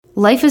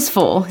Life is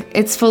full.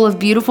 It's full of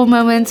beautiful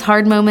moments,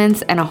 hard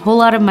moments, and a whole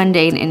lot of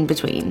mundane in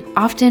between.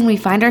 Often we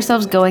find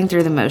ourselves going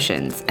through the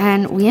motions,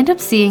 and we end up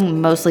seeing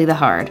mostly the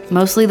hard,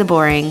 mostly the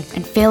boring,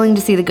 and failing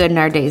to see the good in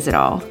our days at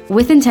all.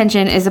 With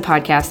Intention is a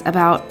podcast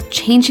about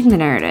changing the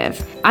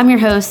narrative. I'm your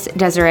host,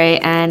 Desiree,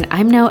 and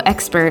I'm no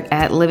expert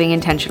at living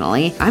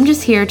intentionally. I'm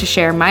just here to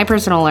share my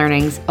personal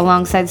learnings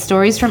alongside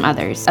stories from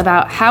others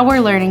about how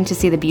we're learning to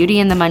see the beauty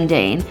in the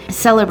mundane,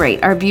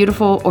 celebrate our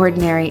beautiful,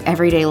 ordinary,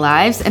 everyday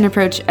lives, and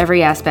approach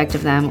every aspect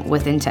of them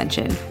with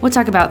intention. We'll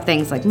talk about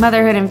things like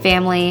motherhood and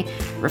family,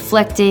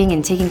 reflecting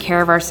and taking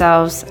care of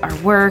ourselves, our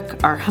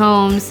work, our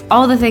homes,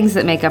 all the things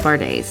that make up our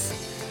days.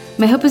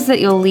 My hope is that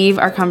you'll leave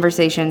our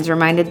conversations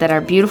reminded that our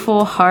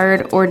beautiful,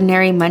 hard,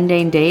 ordinary,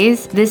 mundane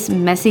days, this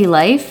messy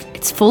life,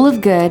 it's full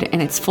of good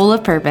and it's full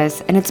of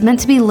purpose and it's meant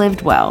to be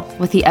lived well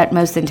with the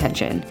utmost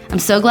intention. I'm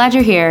so glad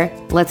you're here.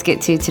 Let's get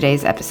to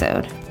today's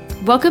episode.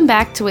 Welcome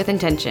back to With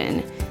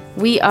Intention.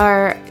 We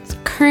are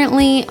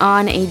currently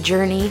on a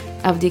journey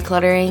of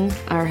decluttering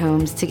our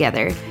homes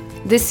together.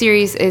 This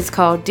series is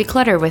called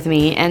Declutter With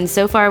Me, and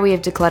so far we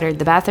have decluttered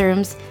the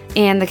bathrooms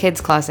and the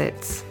kids'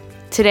 closets.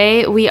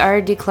 Today we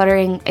are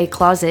decluttering a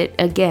closet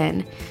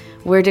again.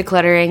 We're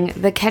decluttering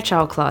the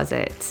catch-all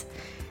closet.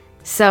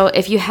 So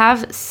if you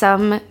have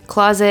some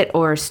closet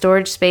or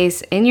storage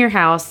space in your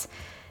house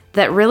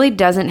that really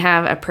doesn't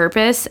have a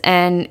purpose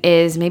and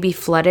is maybe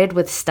flooded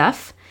with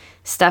stuff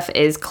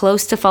is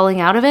close to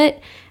falling out of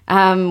it,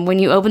 when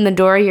you open the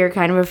door, you're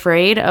kind of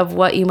afraid of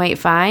what you might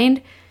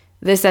find,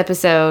 this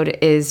episode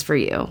is for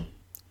you.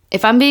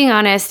 If I'm being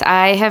honest,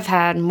 I have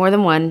had more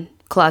than one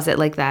closet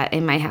like that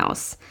in my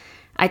house.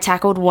 I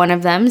tackled one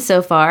of them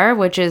so far,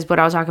 which is what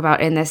I'll talk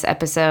about in this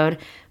episode,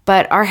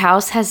 but our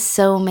house has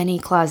so many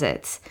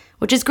closets,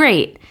 which is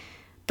great,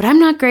 but I'm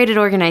not great at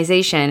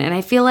organization, and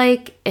I feel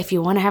like if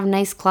you want to have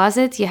nice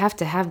closets, you have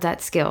to have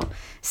that skill.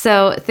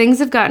 So things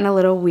have gotten a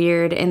little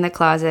weird in the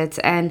closets,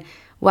 and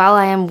while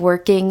I am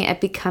working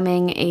at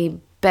becoming a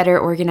better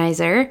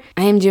organizer,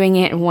 I am doing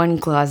it one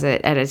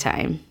closet at a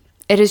time.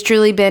 It has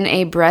truly been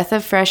a breath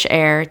of fresh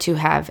air to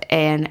have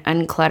an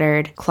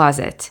uncluttered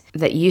closet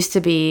that used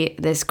to be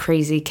this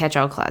crazy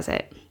catch-all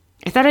closet.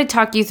 I thought I'd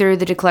talk you through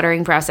the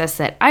decluttering process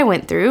that I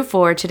went through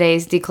for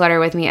today's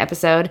Declutter With Me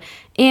episode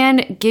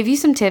and give you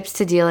some tips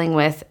to dealing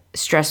with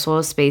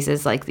stressful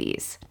spaces like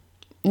these.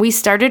 We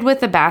started with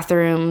the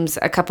bathrooms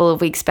a couple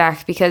of weeks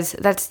back because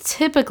that's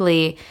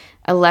typically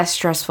a less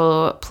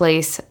stressful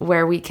place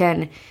where we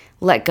can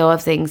let go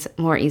of things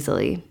more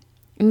easily.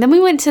 And then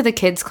we went to the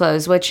kids'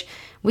 clothes, which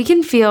we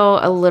can feel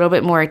a little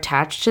bit more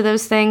attached to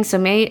those things, so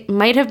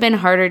might have been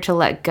harder to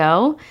let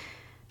go,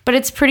 but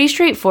it's pretty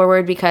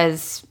straightforward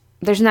because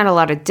there's not a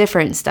lot of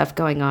different stuff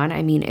going on.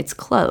 I mean, it's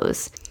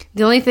clothes.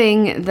 The only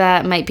thing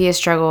that might be a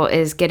struggle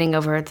is getting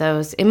over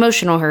those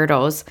emotional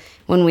hurdles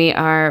when we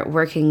are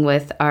working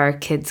with our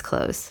kids'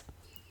 clothes.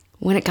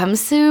 When it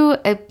comes to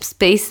a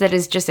space that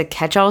is just a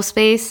catch-all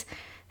space,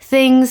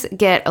 things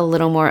get a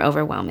little more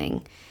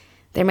overwhelming.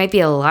 There might be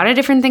a lot of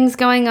different things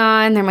going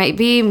on. There might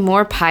be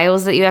more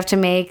piles that you have to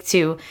make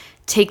to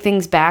take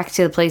things back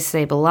to the place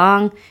they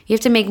belong. You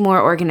have to make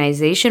more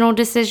organizational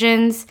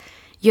decisions.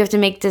 You have to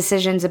make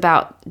decisions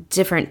about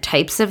different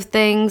types of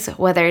things,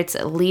 whether it's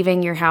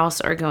leaving your house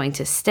or going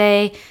to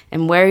stay,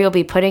 and where you'll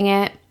be putting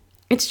it.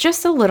 It's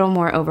just a little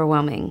more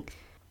overwhelming.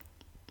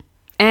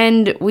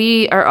 And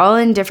we are all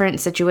in different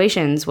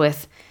situations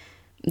with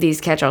these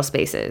catch-all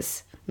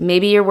spaces.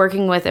 Maybe you're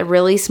working with a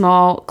really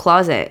small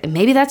closet, and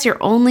maybe that's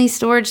your only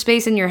storage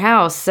space in your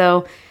house.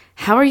 So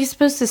how are you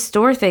supposed to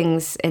store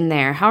things in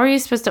there? How are you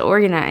supposed to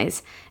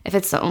organize if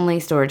it's the only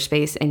storage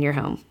space in your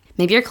home?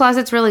 Maybe your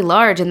closet's really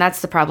large and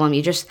that's the problem.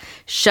 You just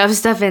shove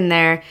stuff in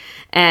there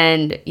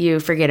and you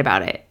forget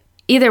about it.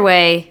 Either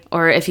way,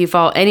 or if you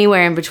fall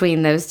anywhere in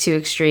between those two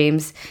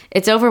extremes,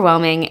 it's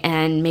overwhelming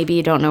and maybe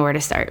you don't know where to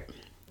start.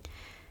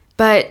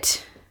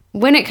 But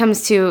when it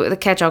comes to the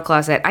catch-all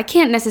closet, I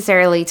can't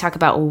necessarily talk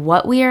about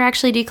what we are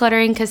actually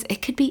decluttering because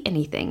it could be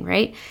anything,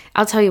 right?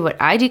 I'll tell you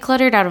what I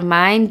decluttered out of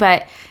mine,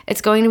 but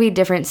it's going to be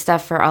different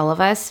stuff for all of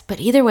us.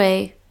 But either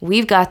way,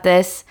 we've got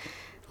this.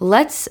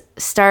 Let's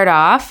start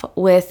off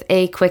with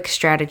a quick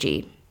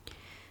strategy.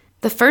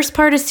 The first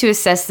part is to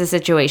assess the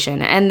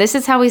situation, and this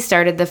is how we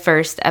started the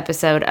first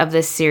episode of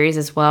this series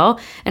as well.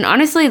 And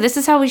honestly, this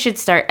is how we should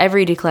start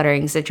every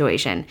decluttering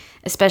situation,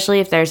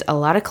 especially if there's a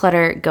lot of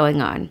clutter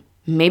going on.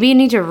 Maybe you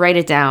need to write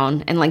it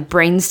down and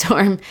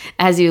brainstorm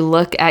as you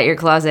look at your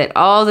closet,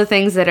 all the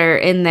things that are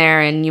in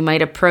there and you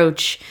might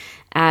approach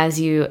as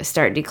you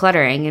start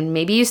decluttering. And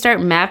maybe you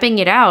start mapping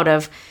it out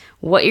of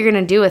what you're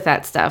going to do with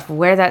that stuff,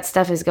 where that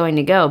stuff is going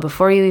to go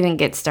before you even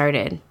get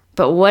started.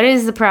 But what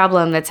is the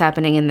problem that's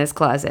happening in this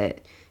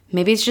closet?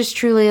 Maybe it's just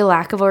truly a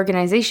lack of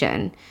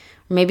organization.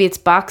 Or maybe it's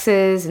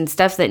boxes and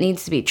stuff that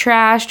needs to be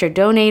trashed or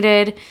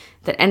donated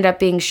that end up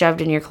being shoved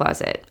in your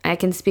closet. I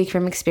can speak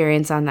from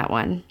experience on that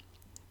one.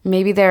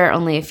 Maybe there are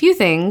only a few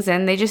things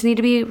and they just need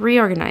to be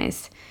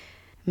reorganized.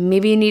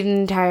 Maybe you need an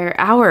entire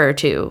hour or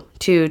two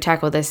to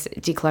tackle this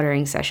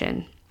decluttering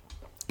session.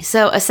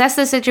 So assess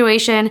the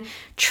situation,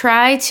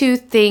 try to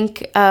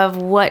think of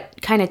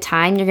what kind of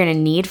time you're going to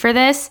need for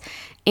this,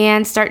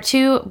 and start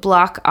to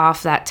block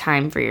off that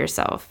time for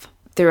yourself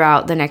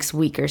throughout the next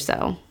week or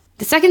so.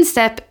 The second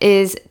step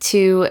is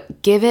to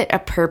give it a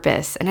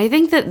purpose. And I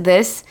think that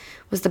this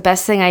was the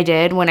best thing I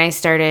did when I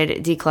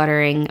started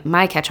decluttering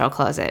my catch-all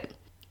closet.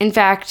 In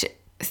fact,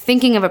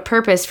 thinking of a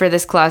purpose for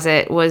this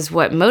closet was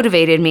what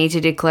motivated me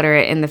to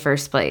declutter it in the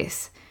first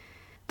place.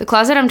 The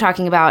closet I'm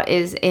talking about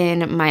is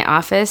in my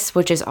office,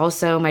 which is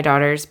also my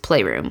daughter's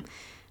playroom.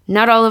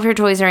 Not all of her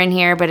toys are in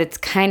here, but it's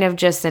kind of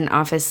just an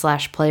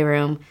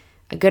office/playroom.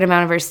 A good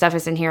amount of her stuff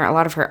is in here. A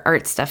lot of her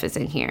art stuff is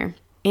in here.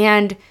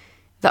 And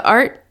the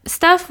art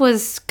stuff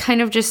was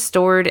kind of just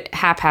stored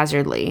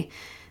haphazardly.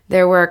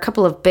 There were a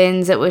couple of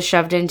bins it was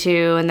shoved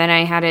into, and then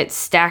I had it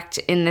stacked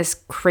in this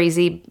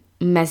crazy,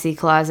 messy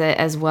closet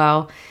as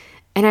well.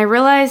 And I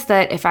realized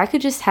that if I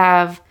could just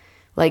have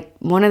like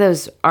one of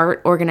those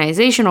art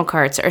organizational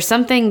carts or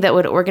something that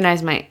would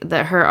organize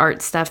her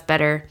art stuff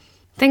better,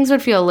 things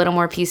would feel a little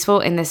more peaceful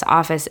in this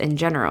office in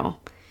general.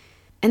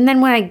 And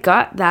then when I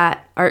got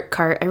that art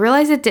cart, I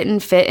realized it didn't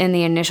fit in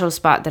the initial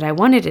spot that I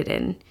wanted it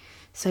in.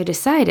 So I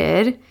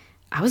decided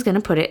I was going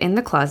to put it in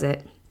the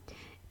closet.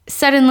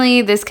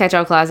 Suddenly, this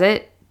catch-all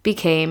closet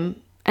became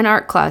an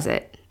art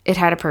closet. It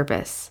had a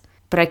purpose,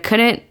 but I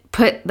couldn't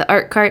put the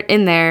art cart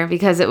in there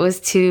because it was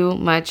too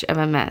much of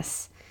a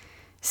mess.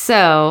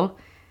 So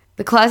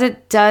the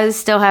closet does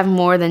still have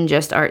more than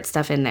just art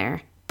stuff in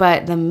there,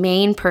 but the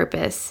main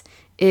purpose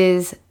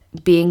is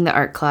being the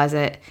art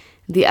closet.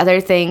 The other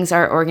things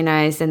are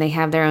organized and they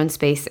have their own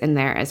space in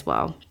there as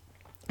well.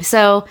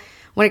 So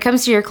when it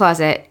comes to your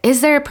closet,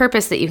 is there a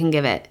purpose that you can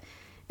give it?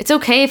 It's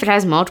okay if it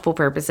has multiple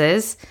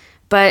purposes,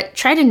 but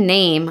try to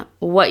name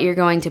what you're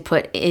going to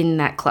put in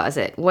that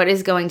closet. What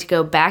is going to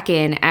go back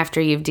in after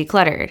you've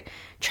decluttered?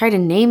 Try to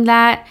name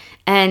that,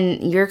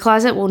 and your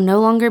closet will no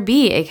longer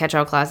be a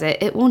catch-all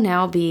closet. It will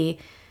now be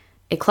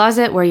a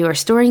closet where you are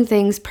storing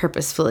things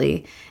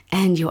purposefully,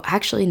 and you'll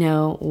actually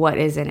know what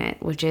is in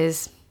it, which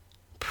is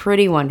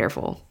pretty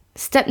wonderful.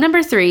 Step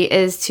number 3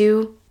 is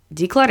to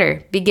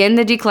declutter. Begin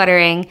the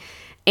decluttering.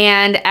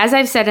 And as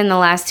I've said in the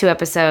last 2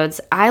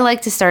 episodes, I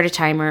like to start a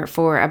timer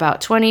for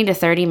about 20 to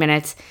 30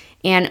 minutes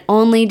and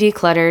only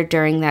declutter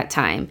during that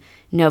time.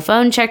 No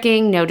phone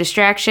checking, no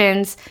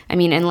distractions.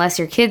 Unless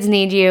your kids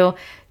need you,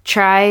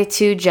 try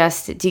to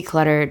just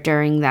declutter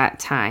during that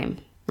time.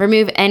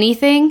 Remove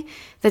anything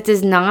that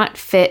does not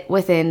fit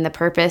within the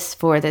purpose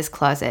for this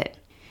closet.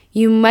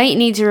 You might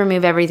need to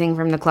remove everything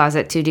from the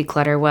closet to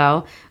declutter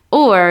well,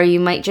 or you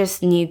might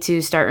just need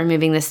to start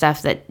removing the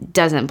stuff that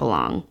doesn't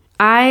belong.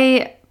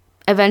 I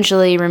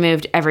eventually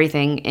removed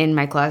everything in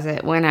my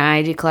closet when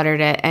I decluttered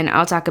it, and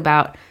I'll talk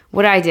about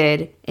what I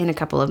did in a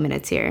couple of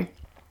minutes here.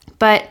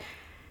 But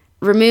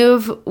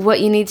remove what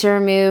you need to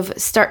remove,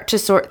 start to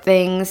sort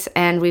things,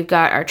 and we've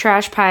got our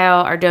trash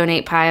pile, our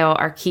donate pile,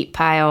 our keep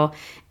pile,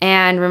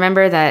 and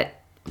remember that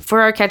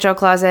for our catch-all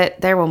closet,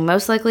 there will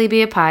most likely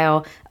be a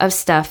pile of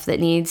stuff that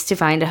needs to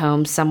find a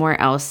home somewhere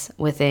else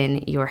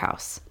within your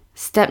house.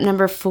 Step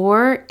number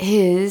 4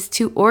 is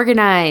to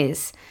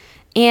organize.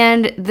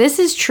 And this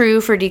is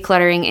true for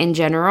decluttering in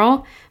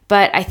general,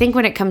 but I think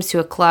when it comes to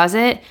a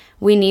closet,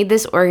 we need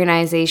this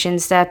organization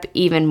step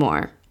even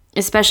more,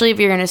 especially if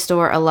you're going to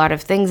store a lot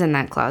of things in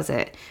that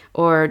closet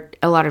or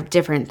a lot of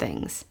different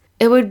things.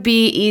 It would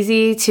be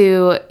easy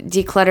to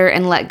declutter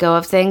and let go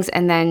of things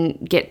and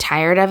then get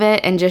tired of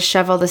it and just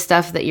shove all the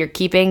stuff that you're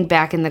keeping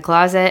back in the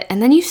closet,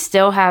 and then you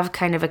still have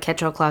kind of a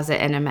catch-all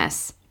closet and a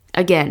mess.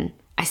 Again,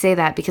 I say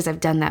that because I've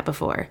done that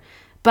before.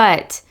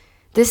 But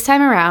this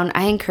time around,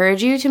 I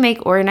encourage you to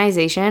make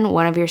organization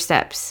one of your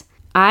steps.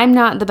 I'm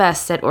not the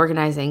best at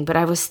organizing, but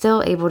I was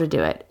still able to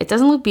do it. It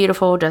doesn't look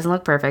beautiful, doesn't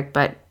look perfect,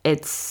 but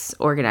it's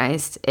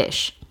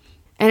organized-ish.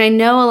 And I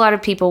know a lot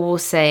of people will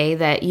say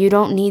that you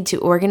don't need to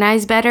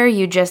organize better,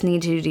 you just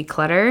need to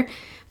declutter.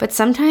 But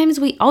sometimes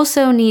we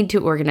also need to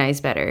organize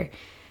better.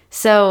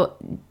 So,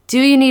 do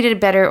you need a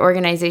better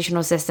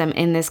organizational system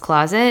in this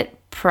closet?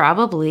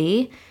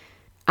 Probably.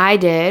 I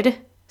did.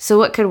 So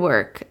what could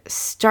work?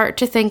 Start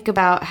to think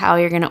about how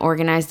you're going to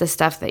organize the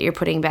stuff that you're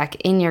putting back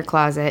in your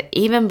closet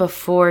even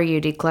before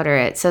you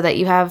declutter it so that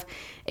you have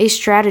a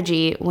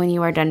strategy when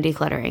you are done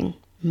decluttering.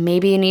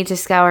 Maybe you need to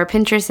scour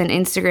Pinterest and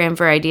Instagram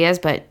for ideas,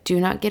 but do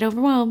not get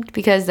overwhelmed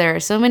because there are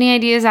so many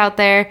ideas out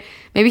there.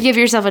 Maybe give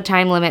yourself a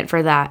time limit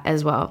for that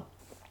as well.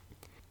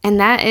 And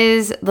that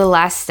is the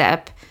last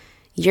step.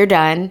 You're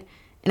done.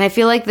 And I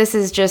feel like this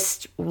is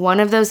just one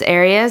of those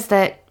areas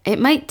that it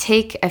might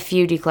take a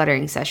few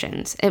decluttering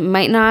sessions. It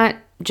might not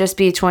just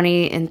be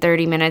 20 and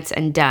 30 minutes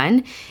and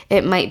done.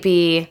 It might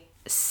be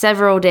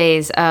several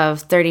days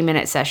of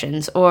 30-minute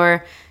sessions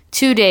or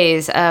 2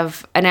 days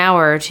of an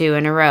hour or 2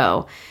 in a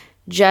row.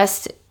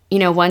 Just,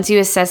 once you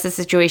assess the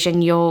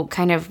situation, you'll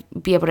kind of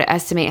be able to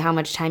estimate how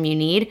much time you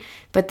need.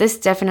 But this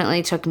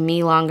definitely took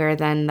me longer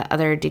than the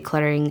other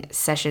decluttering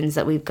sessions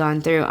that we've gone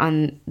through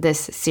on this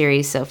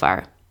series so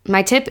far.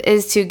 My tip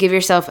is to give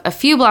yourself a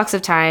few blocks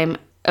of time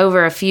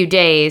over a few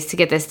days to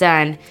get this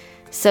done.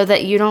 so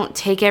that you don't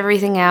take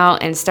everything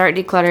out and start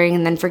decluttering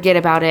and then forget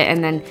about it,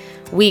 and then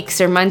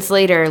weeks or months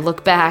later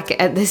look back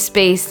at this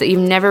space that you've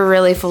never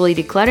really fully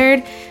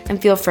decluttered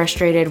and feel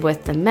frustrated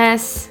with the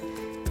mess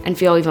and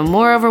feel even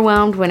more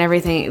overwhelmed when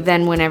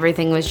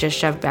everything was just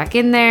shoved back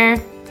in there.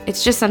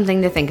 It's just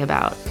something to think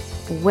about.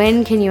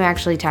 When can you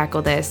actually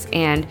tackle this,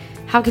 and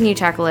how can you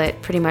tackle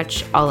it pretty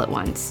much all at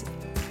once?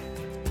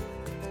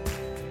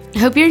 I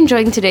hope you're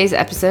enjoying today's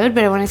episode,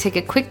 but I want to take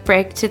a quick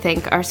break to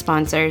thank our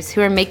sponsors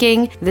who are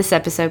making this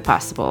episode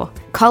possible.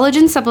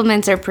 Collagen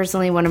supplements are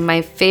personally one of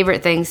my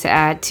favorite things to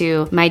add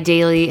to my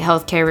daily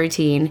healthcare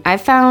routine.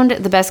 I've found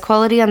the best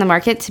quality on the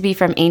market to be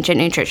from Ancient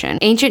Nutrition.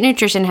 Ancient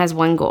Nutrition has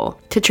one goal: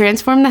 to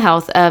transform the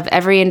health of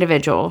every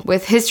individual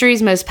with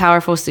history's most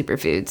powerful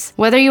superfoods.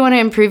 Whether you want to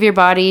improve your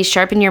body,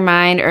 sharpen your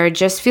mind, or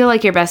just feel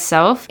like your best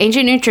self,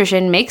 Ancient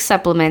Nutrition makes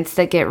supplements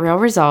that get real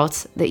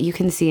results that you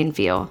can see and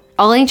feel.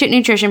 All Ancient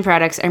Nutrition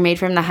products are made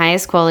from the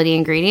highest quality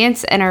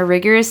ingredients and are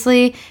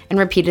rigorously and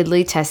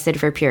repeatedly tested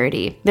for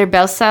purity. Their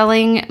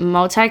best-selling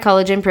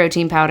multi-collagen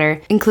protein powder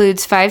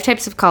includes 5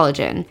 types of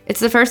collagen.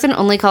 It's the first and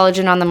only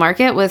collagen on the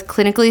market with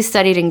clinically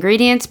studied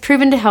ingredients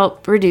proven to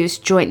help reduce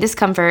joint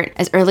discomfort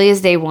as early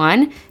as day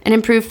 1 and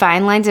improve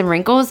fine lines and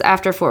wrinkles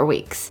after 4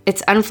 weeks.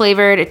 It's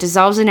unflavored, it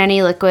dissolves in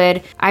any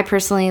liquid. I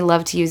personally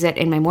love to use it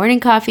in my morning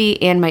coffee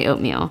and my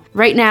oatmeal.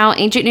 Right now,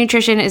 Ancient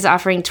Nutrition is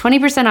offering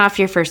 20% off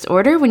your first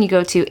order when you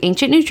go to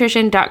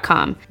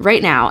ancientnutrition.com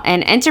right now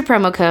and enter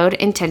promo code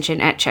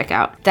INTENTION at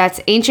checkout. That's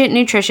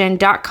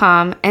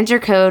ancientnutrition.com, enter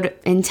code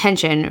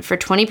INTENTION for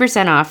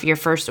 20% off your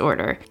first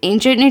order.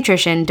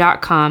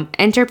 ancientnutrition.com,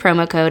 enter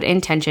promo code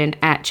INTENTION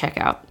at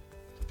checkout.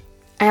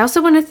 I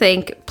also want to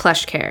thank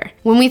PlushCare.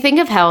 When we think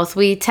of health,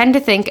 we tend to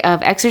think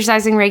of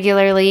exercising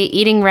regularly,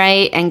 eating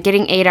right, and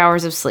getting 8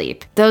 hours of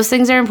sleep. Those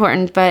things are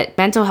important, but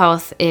mental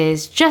health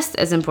is just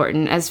as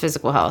important as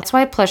physical health. That's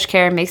why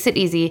PlushCare makes it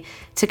easy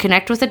to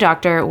connect with a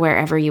doctor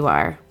wherever you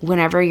are,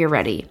 whenever you're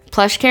ready.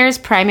 PlushCare's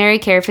primary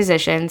care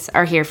physicians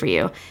are here for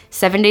you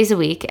 7 days a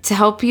week to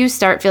help you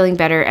start feeling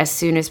better as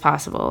soon as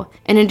possible.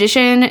 In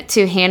addition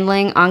to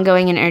handling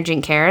ongoing and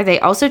urgent care, they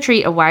also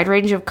treat a wide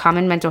range of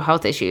common mental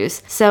health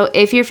issues. So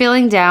if you're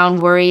feeling down,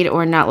 worried,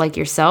 or not like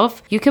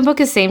yourself, you can book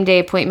a same-day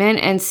appointment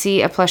and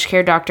see a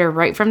PlushCare doctor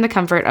right from the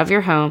comfort of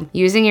your home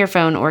using your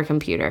phone or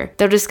computer.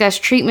 They'll discuss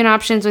treatment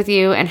options with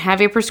you and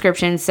have your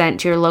prescription sent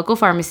to your local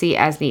pharmacy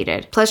as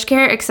needed.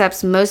 PlushCare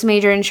accepts most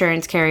major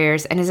insurance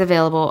carriers and is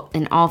available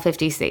in all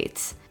 50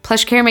 states.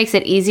 PlushCare makes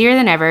it easier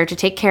than ever to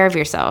take care of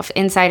yourself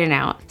inside and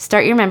out.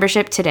 Start your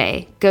membership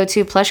today. Go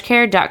to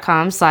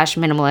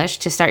plushcare.com/minimalist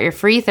to start your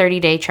free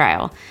 30-day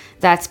trial.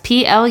 That's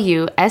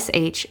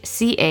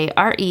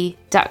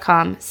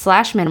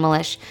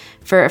plushcare.com/minimalist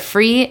for a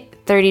free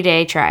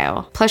 30-day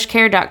trial.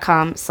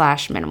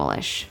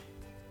 plushcare.com/minimalist.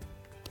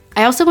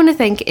 I also want to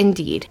thank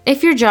Indeed.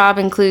 If your job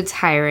includes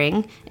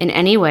hiring in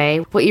any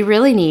way, what you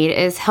really need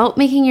is help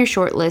making your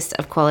short list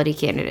of quality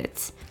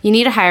candidates. You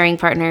need a hiring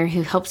partner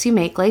who helps you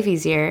make life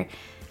easier,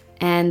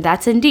 and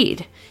that's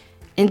Indeed.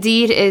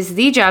 Indeed is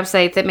the job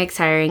site that makes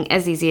hiring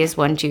as easy as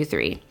 1, 2,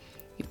 3.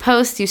 You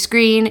post, you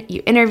screen,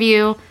 you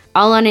interview,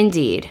 all on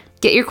Indeed.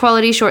 Get your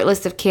quality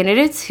shortlist of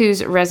candidates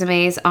whose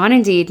resumes on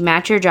Indeed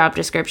match your job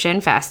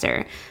description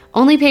faster.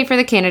 Only pay for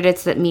the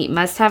candidates that meet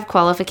must-have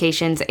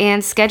qualifications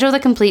and schedule the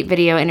complete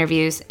video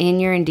interviews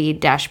in your Indeed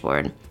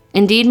dashboard.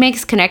 Indeed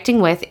makes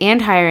connecting with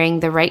and hiring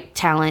the right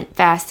talent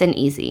fast and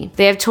easy.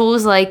 They have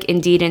tools like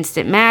Indeed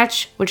Instant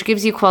Match, which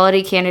gives you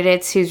quality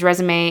candidates whose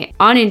resume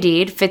on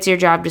Indeed fits your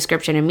job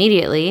description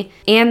immediately,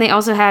 and they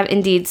also have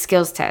Indeed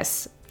skills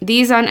tests.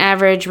 These on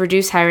average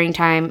reduce hiring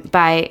time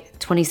by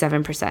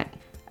 27%.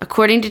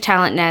 According to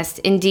Talent Nest,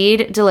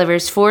 Indeed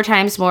delivers 4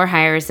 times more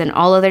hires than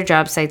all other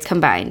job sites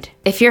combined.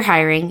 If you're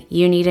hiring,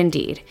 you need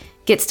Indeed.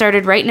 Get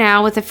started right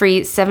now with a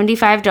free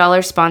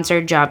 $75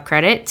 sponsored job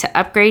credit to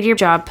upgrade your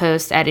job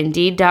post at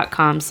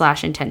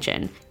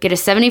Indeed.com/intention. Get a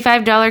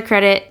 $75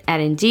 credit at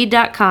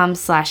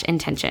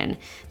Indeed.com/intention.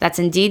 That's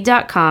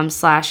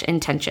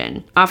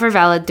Indeed.com/intention. Offer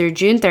valid through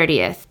June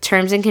 30th.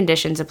 Terms and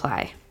conditions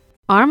apply.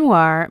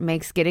 Armoire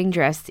makes getting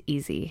dressed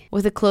easy.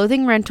 With a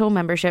clothing rental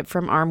membership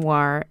from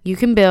Armoire, you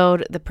can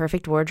build the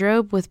perfect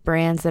wardrobe with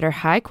brands that are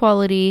high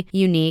quality,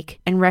 unique,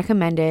 and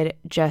recommended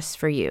just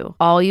for you.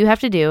 All you have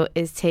to do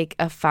is take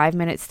a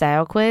 5-minute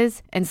style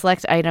quiz and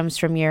select items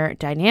from your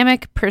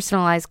dynamic,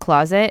 personalized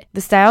closet.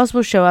 The styles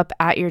will show up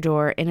at your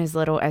door in as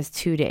little as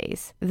 2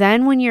 days.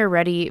 Then when you're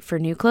ready for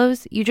new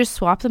clothes, you just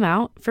swap them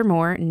out for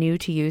more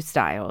new-to-you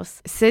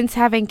styles. Since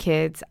having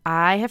kids,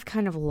 I have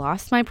kind of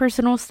lost my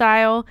personal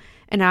style,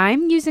 and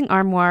I'm using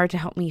Armoire to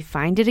help me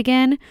find it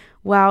again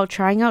while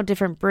trying out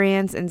different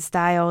brands and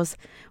styles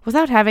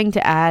without having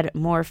to add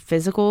more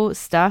physical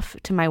stuff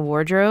to my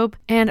wardrobe.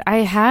 And I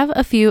have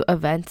a few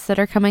events that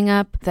are coming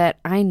up that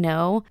I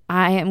know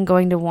I am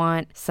going to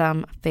want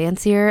some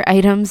fancier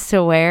items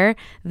to wear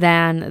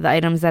than the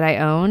items that I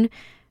own.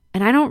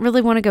 And I don't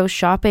really want to go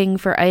shopping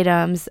for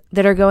items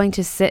that are going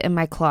to sit in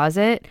my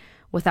closet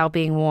without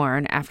being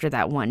worn after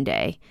that one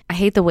day. I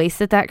hate the waste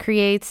that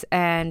creates,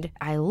 and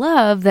I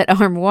love that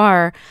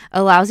Armoire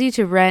allows you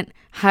to rent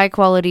high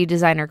quality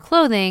designer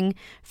clothing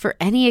for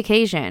any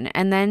occasion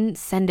and then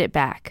send it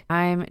back.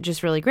 I'm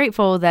just really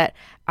grateful that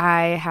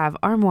I have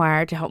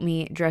Armoire to help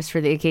me dress for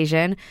the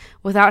occasion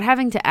without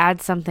having to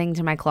add something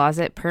to my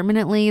closet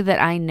permanently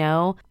that I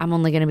know I'm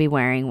only going to be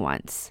wearing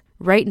once.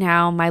 Right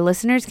now, my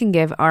listeners can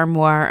give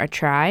Armoire a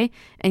try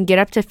and get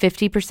up to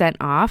 50%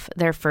 off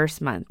their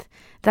first month.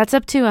 That's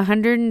up to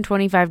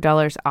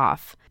 $125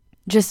 off.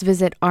 Just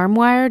visit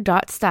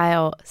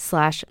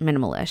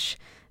armoire.style/minimalish.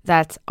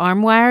 That's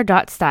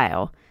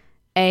armoire.style,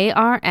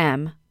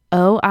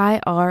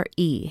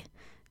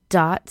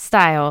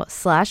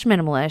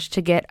 ARMOIRE.style/minimalish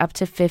to get up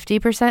to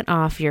 50%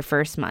 off your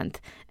first month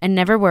and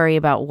never worry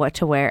about what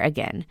to wear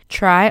again.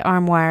 Try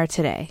Armoire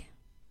today.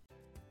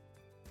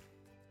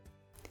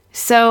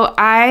 So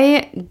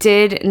I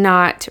did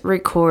not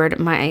record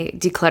my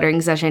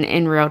decluttering session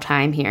in real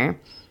time here.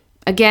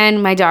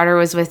 Again, my daughter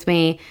was with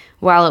me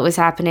while it was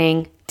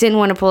happening. Didn't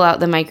want to pull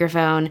out the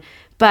microphone,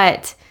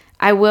 but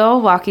I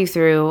will walk you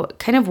through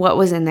kind of what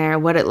was in there,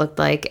 what it looked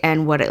like,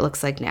 and what it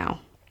looks like now.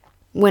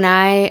 When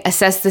I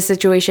assessed the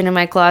situation in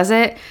my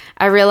closet,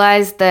 I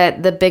realized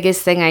that the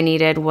biggest thing I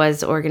needed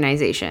was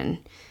organization.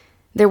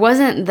 There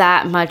wasn't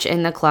that much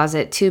in the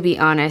closet, to be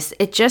honest.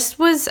 It just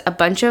was a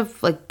bunch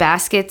of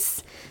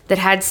baskets that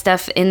had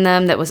stuff in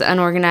them that was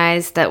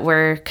unorganized that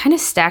were kind of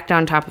stacked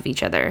on top of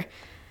each other.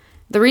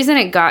 The reason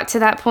it got to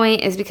that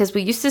point is because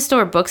we used to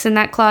store books in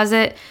that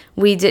closet.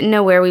 We didn't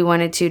know where we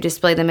wanted to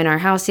display them in our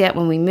house yet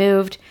when we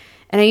moved.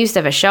 And I used to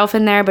have a shelf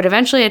in there, but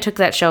eventually I took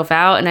that shelf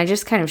out and I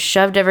just kind of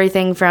shoved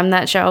everything from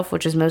that shelf,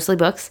 which was mostly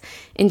books,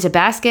 into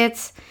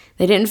baskets.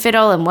 They didn't fit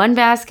all in one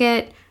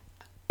basket,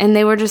 and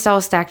they were just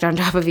all stacked on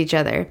top of each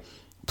other.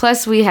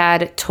 Plus, we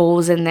had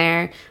tools in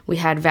there, we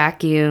had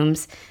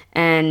vacuums,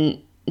 and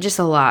just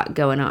a lot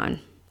going on.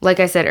 Like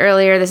I said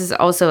earlier, this is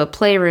also a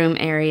playroom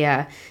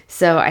area,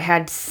 so I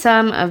had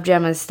some of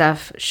Gemma's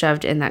stuff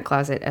shoved in that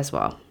closet as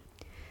well.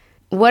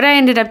 What I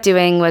ended up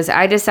doing was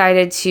I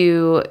decided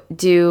to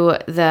do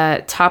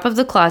the top of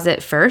the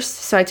closet first,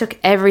 so I took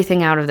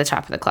everything out of the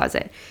top of the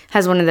closet. It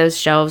has one of those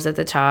shelves at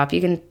the top.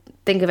 You can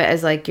think of it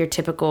as your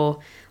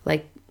typical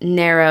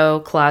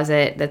narrow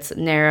closet that's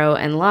narrow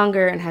and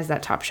longer and has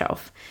that top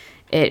shelf.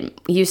 It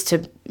used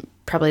to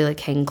probably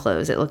hang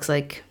clothes. It looks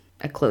like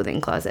a clothing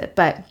closet,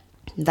 but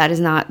that is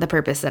not the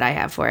purpose that I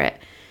have for it.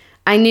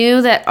 I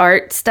knew that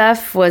art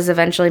stuff was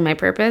eventually my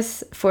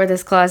purpose for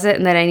this closet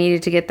and that I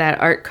needed to get that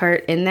art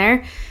cart in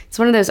there. It's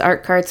one of those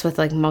art carts with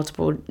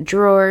multiple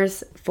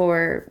drawers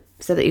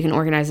so that you can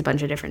organize a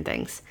bunch of different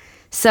things.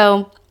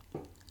 So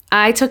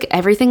I took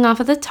everything off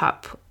of the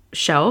top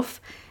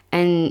shelf,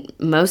 and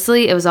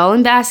mostly it was all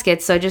in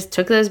baskets. So I just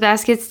took those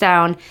baskets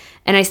down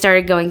and I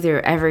started going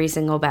through every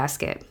single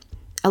basket.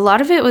 A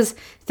lot of it was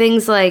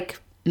things like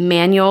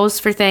manuals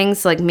for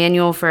things, like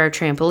manual for a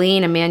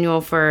trampoline, a manual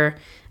for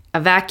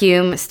a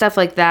vacuum, stuff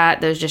like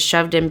that. Those just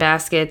shoved in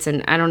baskets,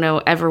 and I don't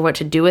know ever what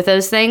to do with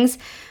those things.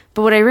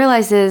 But what I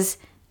realized is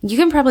you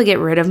can probably get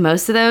rid of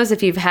most of those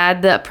if you've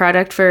had the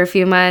product for a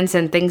few months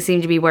and things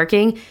seem to be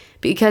working,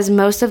 because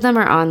most of them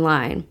are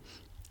online.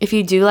 If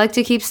you do like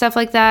to keep stuff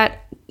like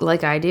that,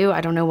 like I do,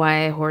 I don't know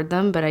why I hoard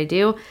them, but I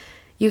do,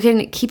 you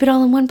can keep it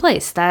all in one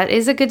place. That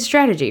is a good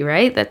strategy,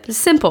 right? That's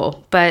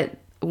simple, but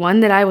one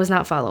that I was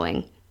not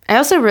following. I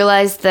also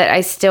realized that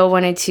I still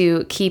wanted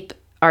to keep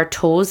our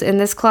tools in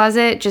this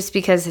closet just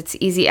because it's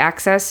easy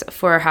access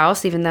for our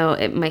house, even though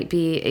it might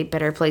be a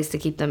better place to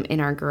keep them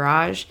in our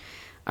garage.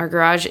 Our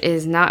garage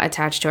is not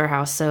attached to our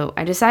house, so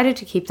I decided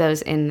to keep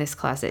those in this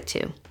closet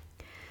too.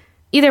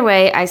 Either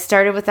way, I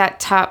started with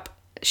that top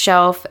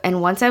shelf,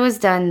 and once I was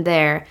done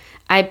there,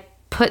 I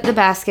put the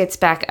baskets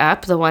back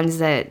up, the ones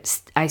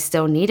that I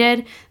still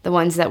needed, the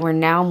ones that were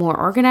now more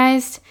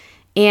organized,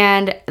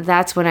 and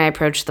that's when I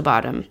approached the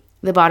bottom.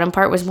 The bottom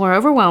part was more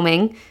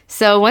overwhelming,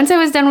 so once I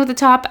was done with the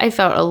top, I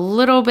felt a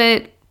little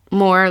bit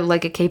more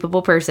like a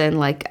capable person,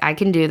 like I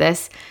can do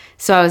this,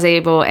 so I was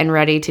able and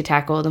ready to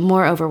tackle the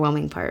more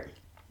overwhelming part.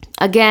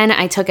 Again,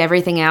 I took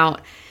everything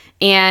out,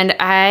 and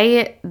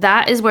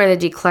that is where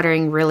the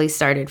decluttering really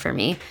started for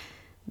me.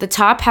 The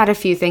top had a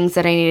few things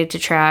that I needed to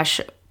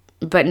trash,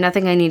 but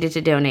nothing I needed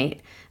to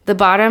donate. The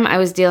bottom, I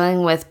was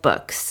dealing with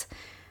books.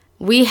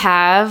 We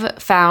have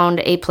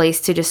found a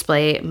place to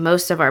display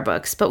most of our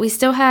books, but we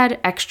still had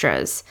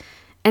extras.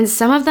 And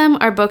some of them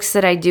are books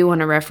that I do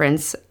want to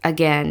reference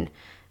again,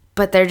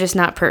 but they're just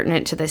not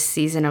pertinent to this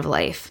season of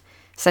life,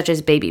 such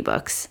as baby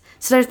books.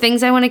 So they're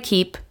things I want to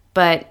keep,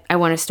 but I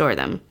want to store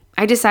them.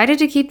 I decided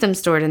to keep them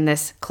stored in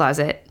this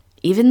closet,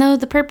 even though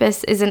the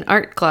purpose is an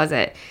art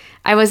closet.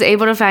 I was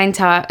able to find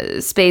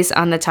space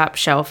on the top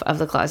shelf of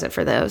the closet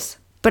for those.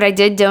 But I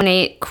did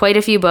donate quite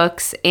a few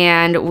books,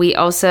 and we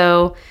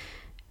also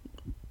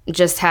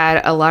just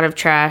had a lot of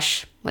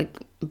trash, like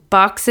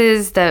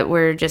boxes that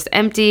were just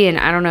empty, and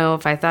I don't know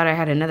if I thought I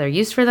had another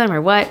use for them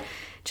or what,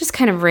 just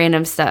kind of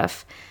random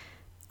stuff.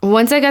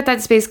 Once I got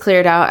that space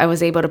cleared out, I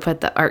was able to put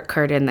the art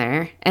cart in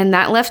there, and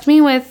that left me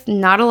with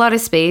not a lot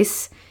of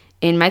space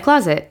in my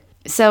closet.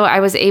 So I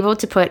was able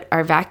to put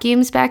our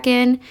vacuums back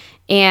in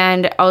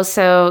and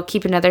also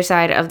keep another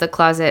side of the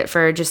closet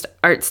for just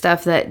art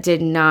stuff that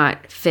did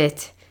not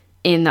fit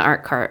in the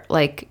art cart,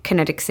 like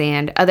kinetic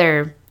sand,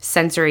 other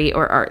sensory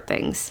or art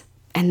things.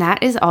 And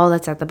that is all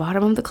that's at the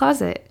bottom of the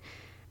closet.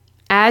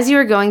 As you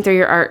are going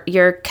through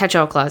your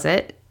catch-all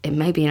closet, it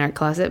might be an art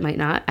closet, it might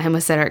not. I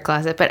almost said art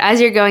closet. But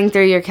as you're going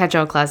through your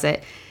catch-all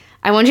closet,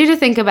 I want you to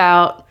think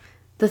about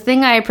the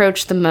thing I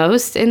approach the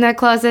most in that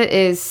closet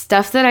is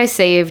stuff that I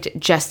saved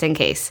just in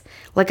case.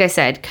 Like I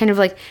said, kind of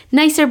like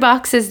nicer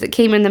boxes that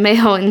came in the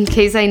mail in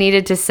case I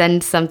needed to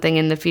send something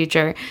in the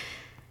future.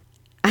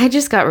 I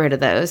just got rid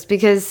of those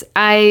because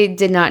I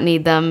did not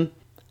need them.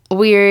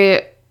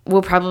 We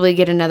will probably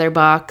get another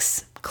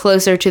box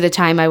closer to the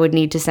time I would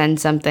need to send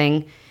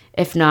something.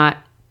 If not,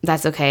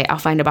 that's okay. I'll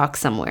find a box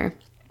somewhere.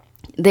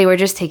 They were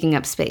just taking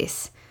up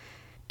space.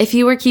 If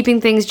you were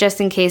keeping things just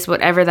in case,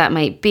 whatever that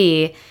might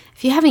be,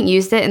 if you haven't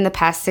used it in the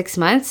past 6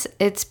 months,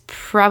 it's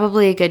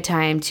probably a good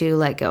time to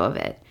let go of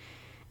it.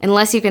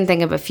 Unless you can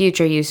think of a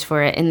future use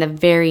for it in the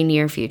very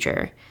near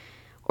future.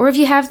 Or if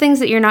you have things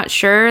that you're not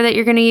sure that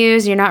you're going to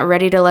use, you're not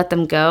ready to let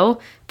them go,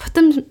 put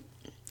them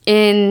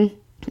in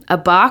a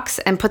box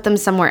and put them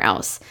somewhere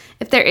else.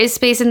 If there is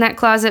space in that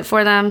closet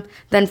for them,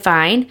 then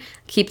fine,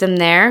 keep them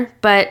there,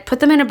 but put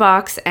them in a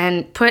box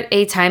and put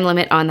a time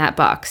limit on that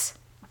box.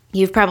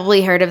 You've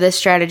probably heard of this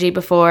strategy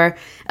before.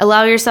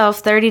 Allow yourself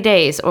 30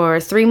 days or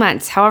 3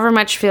 months, however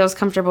much feels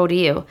comfortable to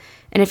you.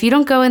 And if you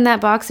don't go in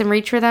that box and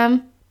reach for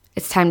them,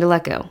 it's time to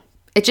let go.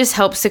 It just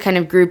helps to kind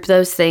of group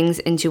those things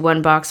into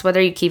one box,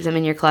 whether you keep them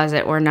in your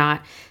closet or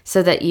not,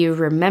 so that you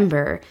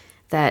remember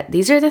that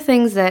these are the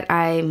things that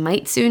I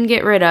might soon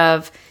get rid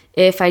of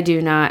if I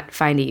do not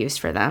find a use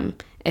for them,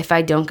 if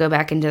I don't go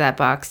back into that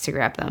box to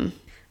grab them.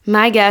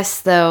 My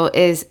guess, though,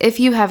 is if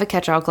you have a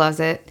catch-all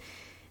closet,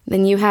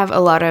 then you have a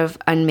lot of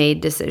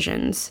unmade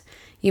decisions.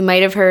 You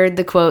might have heard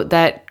the quote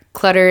that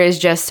clutter is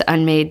just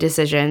unmade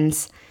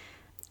decisions.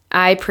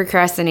 I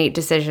procrastinate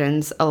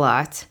decisions a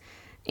lot,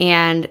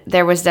 and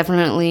there was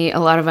definitely a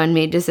lot of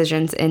unmade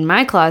decisions in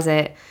my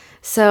closet.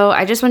 So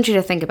I just want you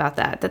to think about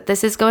that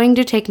this is going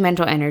to take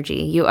mental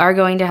energy. You are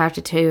going to have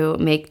to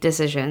make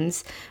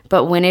decisions,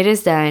 but when it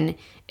is done,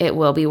 it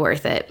will be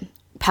worth it.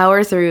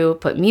 Power through,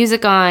 put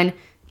music on,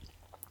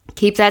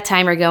 keep that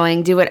timer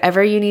going, do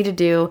whatever you need to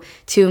do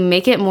to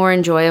make it more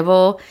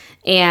enjoyable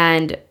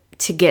and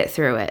to get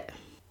through it.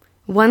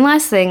 One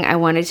last thing I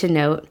wanted to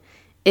note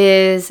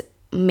is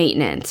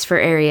maintenance for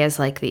areas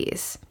like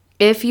these.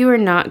 If you are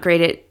not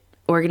great at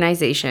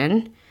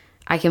organization,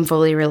 I can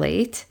fully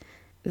relate.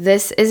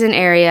 This is an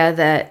area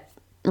that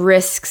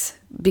risks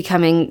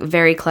becoming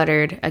very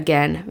cluttered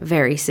again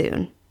very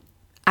soon.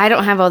 I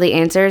don't have all the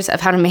answers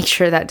of how to make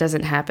sure that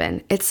doesn't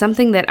happen. It's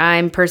something that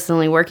I'm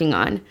personally working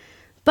on.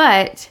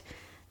 But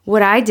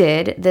what I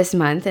did this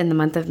month, in the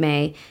month of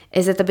May,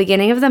 is at the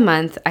beginning of the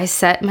month, I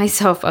set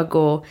myself a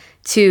goal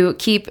to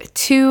keep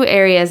 2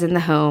 areas in the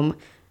home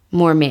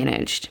more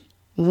managed.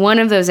 One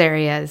of those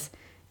areas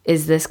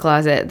is this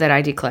closet that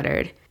I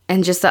decluttered,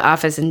 and just the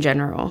office in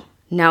general,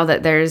 now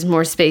that there's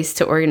more space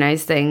to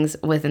organize things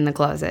within the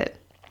closet.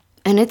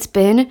 And it's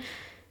been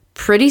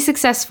pretty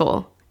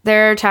successful.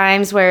 There are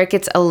times where it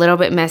gets a little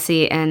bit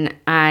messy and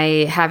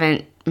I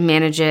haven't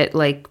managed it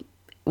like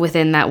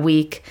within that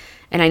week,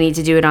 and I need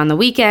to do it on the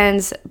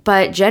weekends.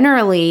 But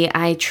generally,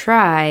 I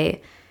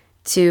try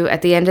to,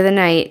 at the end of the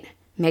night,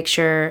 make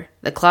sure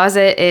the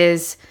closet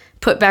is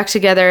put back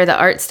together, the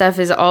art stuff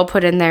is all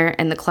put in there,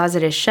 and the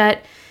closet is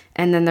shut,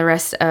 and then the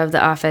rest of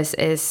the office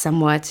is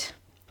somewhat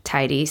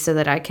tidy so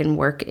that I can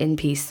work in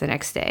peace the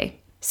next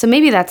day. So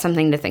maybe that's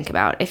something to think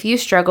about. If you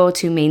struggle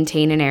to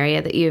maintain an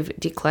area that you've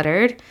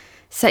decluttered,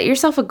 set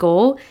yourself a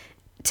goal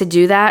to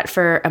do that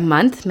for a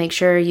month. Make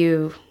sure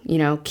you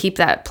keep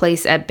that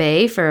place at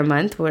bay for a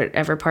month,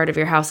 whatever part of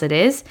your house it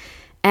is,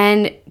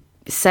 and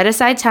set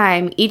aside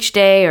time each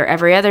day or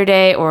every other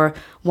day or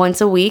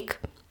once a week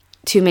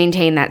to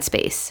maintain that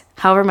space,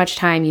 however much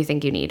time you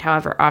think you need,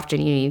 however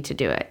often you need to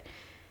do it.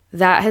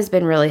 That has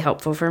been really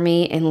helpful for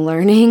me in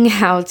learning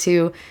how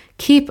to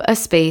keep a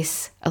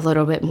space a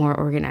little bit more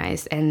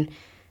organized and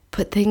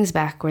put things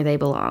back where they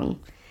belong.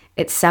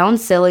 It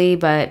sounds silly,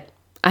 but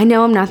I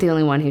know I'm not the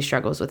only one who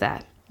struggles with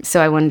that,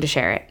 so I wanted to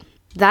share it.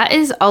 That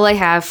is all I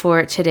have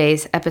for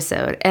today's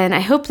episode, and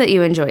I hope that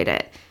you enjoyed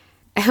it.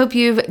 I hope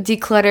you've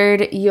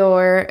decluttered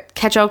your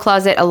catch-all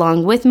closet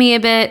along with me a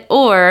bit,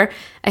 or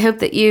I hope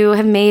that you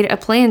have made a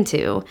plan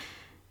to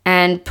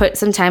and put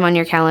some time on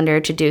your calendar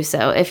to do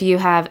so if you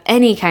have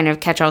any kind of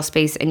catch-all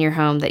space in your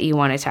home that you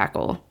want to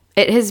tackle.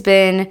 It has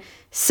been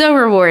so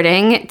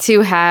rewarding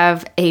to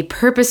have a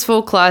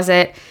purposeful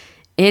closet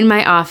in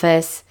my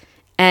office,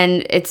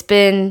 and it's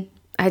been,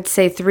 I'd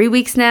say, 3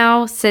 weeks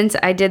now since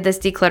I did this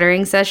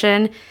decluttering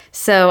session,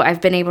 so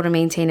I've been able to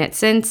maintain it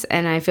since,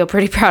 and I feel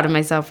pretty proud of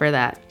myself for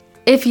that.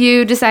 If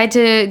you decide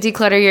to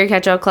declutter your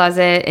catch-all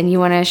closet and you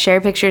want to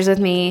share pictures with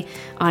me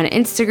on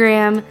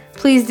Instagram,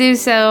 please do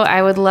so.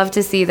 I would love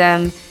to see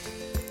them.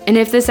 And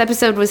if this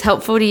episode was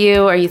helpful to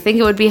you or you think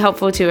it would be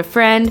helpful to a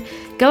friend,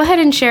 go ahead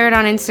and share it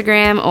on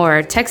Instagram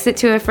or text it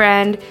to a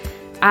friend.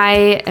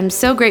 I am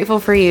so grateful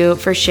for you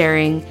for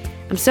sharing.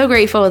 I'm so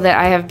grateful that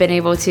I have been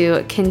able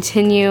to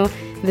continue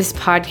this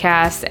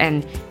podcast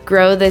and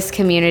grow this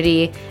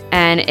community,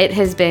 and it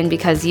has been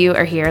because you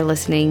are here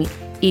listening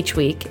each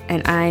week,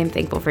 and I am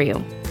thankful for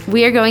you.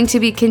 We are going to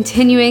be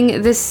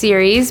continuing this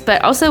series,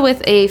 but also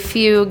with a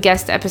few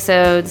guest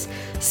episodes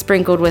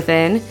sprinkled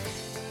within.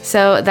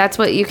 So that's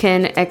what you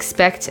can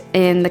expect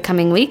in the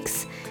coming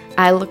weeks.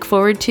 I look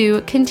forward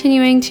to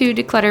continuing to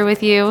declutter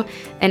with you,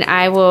 and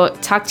I will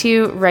talk to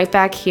you right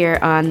back here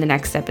on the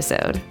next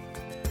episode.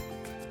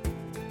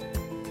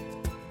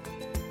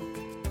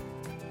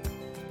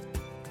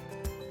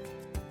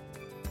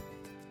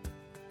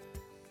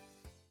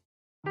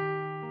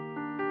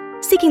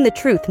 Seeking the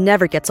truth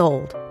never gets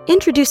old.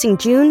 Introducing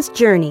June's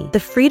Journey, the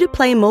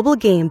free-to-play mobile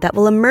game that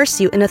will immerse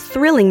you in a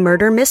thrilling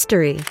murder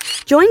mystery.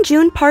 Join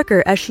June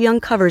Parker as she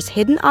uncovers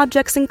hidden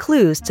objects and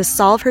clues to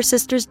solve her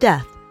sister's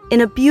death in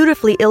a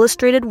beautifully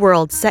illustrated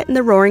world set in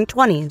the Roaring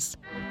 '20s.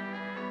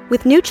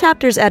 With new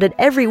chapters added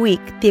every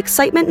week, the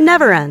excitement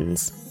never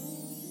ends.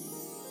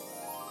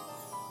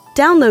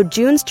 Download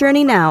June's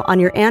Journey now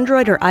on your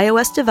Android or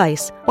iOS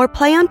device, or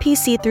play on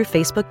PC through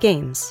Facebook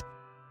Games.